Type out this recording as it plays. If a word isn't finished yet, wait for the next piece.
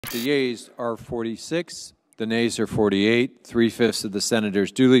The yeas are 46. The nays are 48. 3/5 of the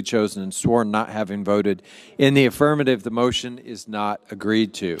senators duly chosen and sworn not having voted in the affirmative, the motion is not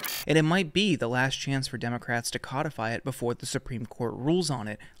agreed to. And it might be the last chance for Democrats to codify it before the Supreme Court rules on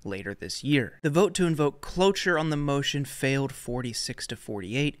it later this year. The vote to invoke cloture on the motion failed 46 to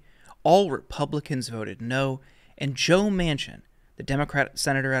 48. All Republicans voted no, and Joe Manchin, the Democrat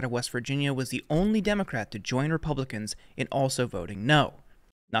senator out of West Virginia, was the only Democrat to join Republicans in also voting no.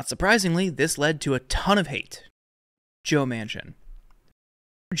 Not surprisingly, this led to a ton of hate. Joe Manchin.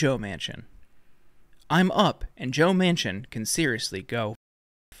 Joe Manchin. I'm up, and Joe Manchin can seriously go.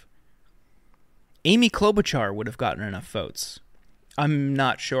 Amy Klobuchar would have gotten enough votes. I'm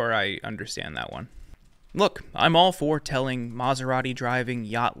not sure I understand that one. Look, I'm all for telling Maserati driving,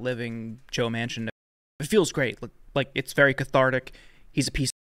 yacht living Joe Manchin. It feels great. Like it's very cathartic. He's a piece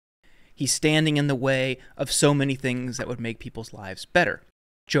of... He's standing in the way of so many things that would make people's lives better.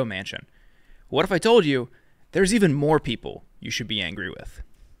 Joe Manchin. What if I told you there's even more people you should be angry with?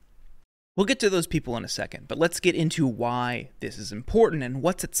 We'll get to those people in a second, but let's get into why this is important and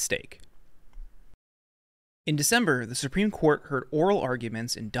what's at stake. In December, the Supreme Court heard oral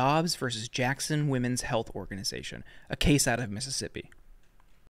arguments in Dobbs versus Jackson Women's Health Organization, a case out of Mississippi.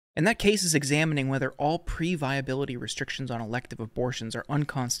 And that case is examining whether all pre-viability restrictions on elective abortions are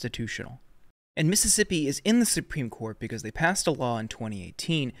unconstitutional. And Mississippi is in the Supreme Court because they passed a law in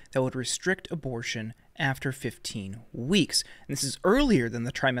 2018 that would restrict abortion after 15 weeks. And this is earlier than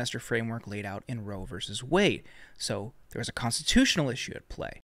the trimester framework laid out in Roe v. Wade. So there's a constitutional issue at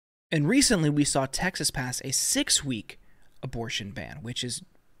play. And recently we saw Texas pass a 6-week abortion ban, which is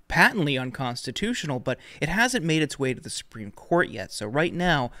patently unconstitutional, but it hasn't made its way to the Supreme Court yet. So right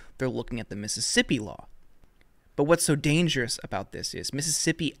now they're looking at the Mississippi law. But what's so dangerous about this is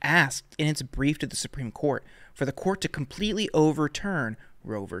Mississippi asked in its brief to the Supreme Court for the court to completely overturn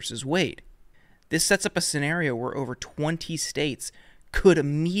Roe v. Wade. This sets up a scenario where over 20 states could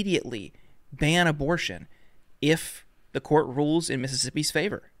immediately ban abortion if the court rules in Mississippi's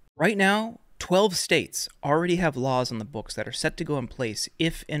favor. Right now, 12 states already have laws on the books that are set to go in place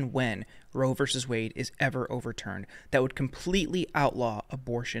if and when Roe v. Wade is ever overturned that would completely outlaw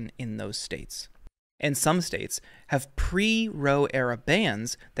abortion in those states. And some states have pre-Roe era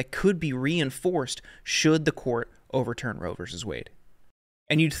bans that could be reinforced should the court overturn Roe v. Wade.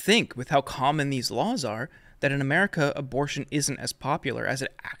 And you'd think, with how common these laws are, that in America abortion isn't as popular as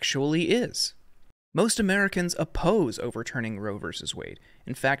it actually is. Most Americans oppose overturning Roe v. Wade.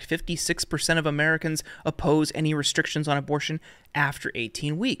 In fact, 56% of Americans oppose any restrictions on abortion after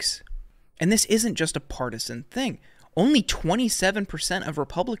 18 weeks. And this isn't just a partisan thing. Only 27% of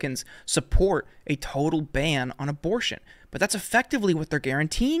Republicans support a total ban on abortion, but that's effectively what they're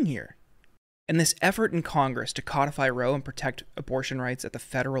guaranteeing here. And this effort in Congress to codify Roe and protect abortion rights at the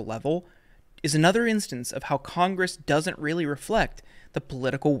federal level is another instance of how Congress doesn't really reflect the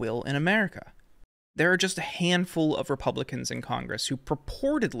political will in America. There are just a handful of Republicans in Congress who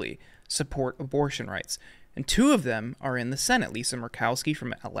purportedly support abortion rights, and 2 of them are in the Senate, Lisa Murkowski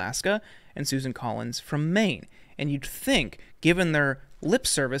from Alaska and Susan Collins from Maine. And you'd think, given their lip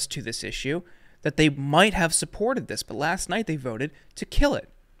service to this issue, that they might have supported this, but last night they voted to kill it.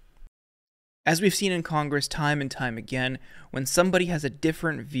 As we've seen in Congress time and time again, when somebody has a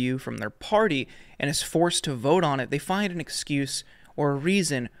different view from their party and is forced to vote on it, they find an excuse or a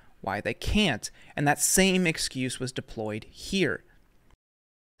reason why they can't, and that same excuse was deployed here.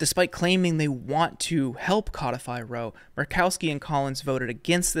 Despite claiming they want to help codify Roe, Murkowski and Collins voted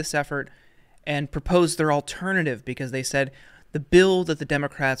against this effort and proposed their alternative because they said the bill that the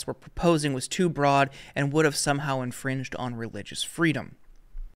Democrats were proposing was too broad and would have somehow infringed on religious freedom.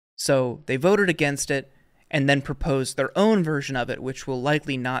 So they voted against it and then proposed their own version of it, which will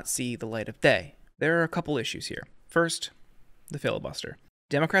likely not see the light of day. There are a couple issues here. First, the filibuster.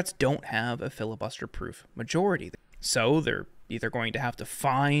 Democrats don't have a filibuster-proof majority, so they're either going to have to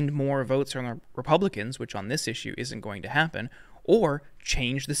find more votes from the Republicans, which on this issue isn't going to happen, or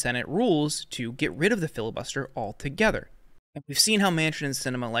change the Senate rules to get rid of the filibuster altogether. And we've seen how Manchin and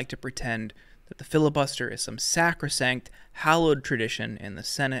Sinema like to pretend that the filibuster is some sacrosanct, hallowed tradition in the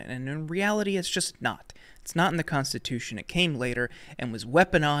Senate, and in reality it's just not. It's not in the Constitution. It came later and was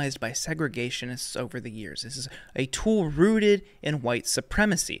weaponized by segregationists over the years. This is a tool rooted in white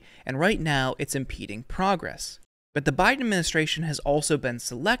supremacy, and right now it's impeding progress. But the Biden administration has also been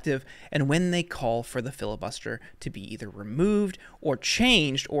selective in when they call for the filibuster to be either removed or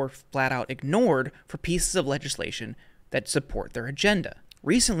changed or flat out ignored for pieces of legislation that support their agenda.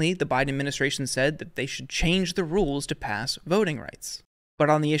 Recently, the Biden administration said that they should change the rules to pass voting rights. But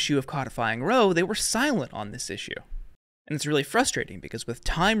on the issue of codifying Roe, they were silent on this issue. And it's really frustrating because with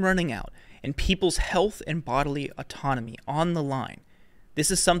time running out and people's health and bodily autonomy on the line,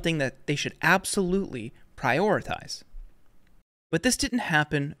 this is something that they should absolutely prioritize. But this didn't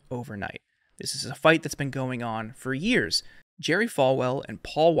happen overnight. This is a fight that's been going on for years. Jerry Falwell and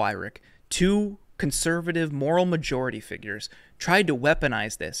Paul Weyrich, two conservative moral majority figures, tried to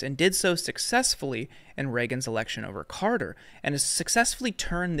weaponize this and did so successfully in Reagan's election over Carter, and has successfully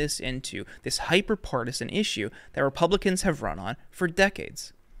turned this into this hyper-partisan issue that Republicans have run on for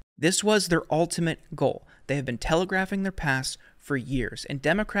decades. This was their ultimate goal. They have been telegraphing their past for years, and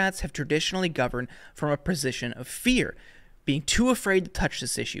Democrats have traditionally governed from a position of fear, being too afraid to touch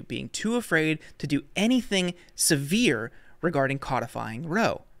this issue, being too afraid to do anything severe regarding codifying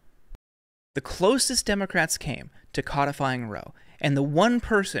Roe. The closest Democrats came to codifying Roe, and the one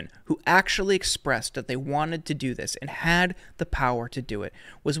person who actually expressed that they wanted to do this and had the power to do it,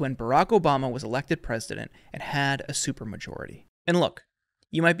 was when Barack Obama was elected president and had a supermajority. And look,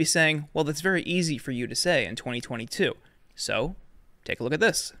 you might be saying, well, that's very easy for you to say in 2022. So, take a look at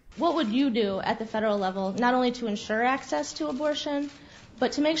this. What would you do at the federal level, not only to ensure access to abortion,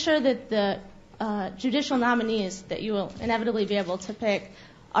 but to make sure that the judicial nominees that you will inevitably be able to pick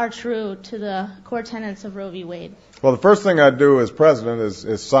are true to the core tenets of Roe v. Wade? Well, the first thing I'd do as president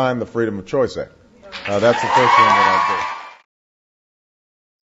is sign the Freedom of Choice Act. That's the first thing that I'd do.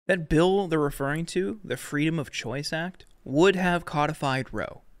 That bill they're referring to, the Freedom of Choice Act, would have codified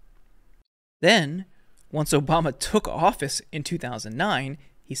Roe. Then, once Obama took office in 2009,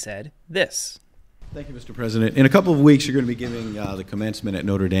 he said this. Thank you, Mr. President. In a couple of weeks, you're going to be giving the commencement at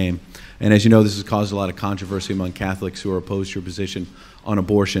Notre Dame. And as you know, this has caused a lot of controversy among Catholics who are opposed to your position on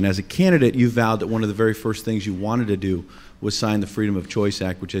abortion. As a candidate, you vowed that one of the very first things you wanted to do was sign the Freedom of Choice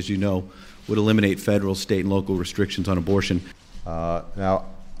Act, which, as you know, would eliminate federal, state, and local restrictions on abortion. Now,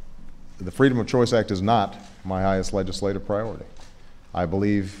 the Freedom of Choice Act is not my highest legislative priority. I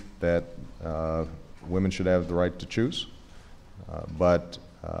believe that women should have the right to choose, but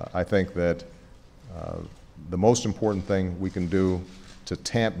I think that the most important thing we can do to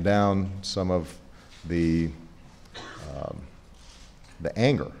tamp down some of the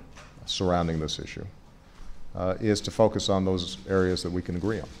anger surrounding this issue is to focus on those areas that we can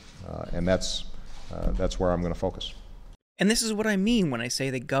agree on, and that's where I'm going to focus. And this is what I mean when I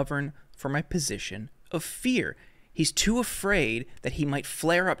say they govern from a position of fear. He's too afraid that he might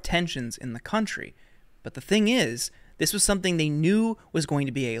flare up tensions in the country. But the thing is, this was something they knew was going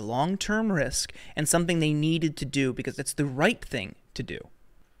to be a long-term risk and something they needed to do because it's the right thing to do.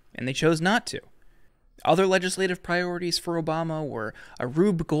 And they chose not to. Other legislative priorities for Obama were a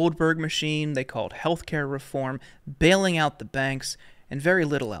Rube Goldberg machine they called healthcare reform, bailing out the banks, and very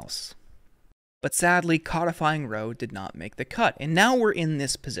little else. But sadly, codifying Roe did not make the cut, and now we're in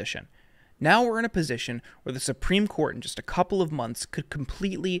this position. Now we're in a position where the Supreme Court in just a couple of months could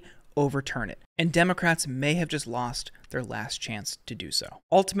completely overturn it, and Democrats may have just lost their last chance to do so.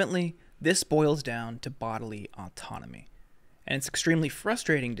 Ultimately, this boils down to bodily autonomy. And it's extremely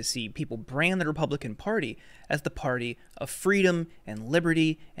frustrating to see people brand the Republican Party as the party of freedom and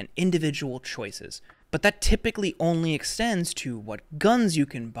liberty and individual choices. But that typically only extends to what guns you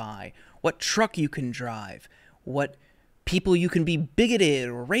can buy, what truck you can drive, what people you can be bigoted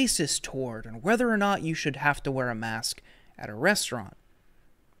or racist toward, and whether or not you should have to wear a mask at a restaurant.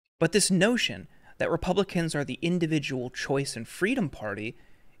 But this notion that Republicans are the individual choice and freedom party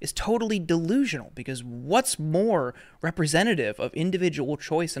is totally delusional, because what's more representative of individual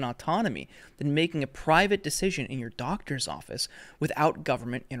choice and autonomy than making a private decision in your doctor's office without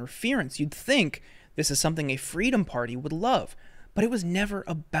government interference? You'd think this is something a freedom party would love, but it was never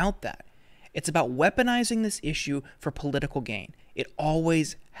about that. It's about weaponizing this issue for political gain. It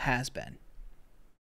always has been.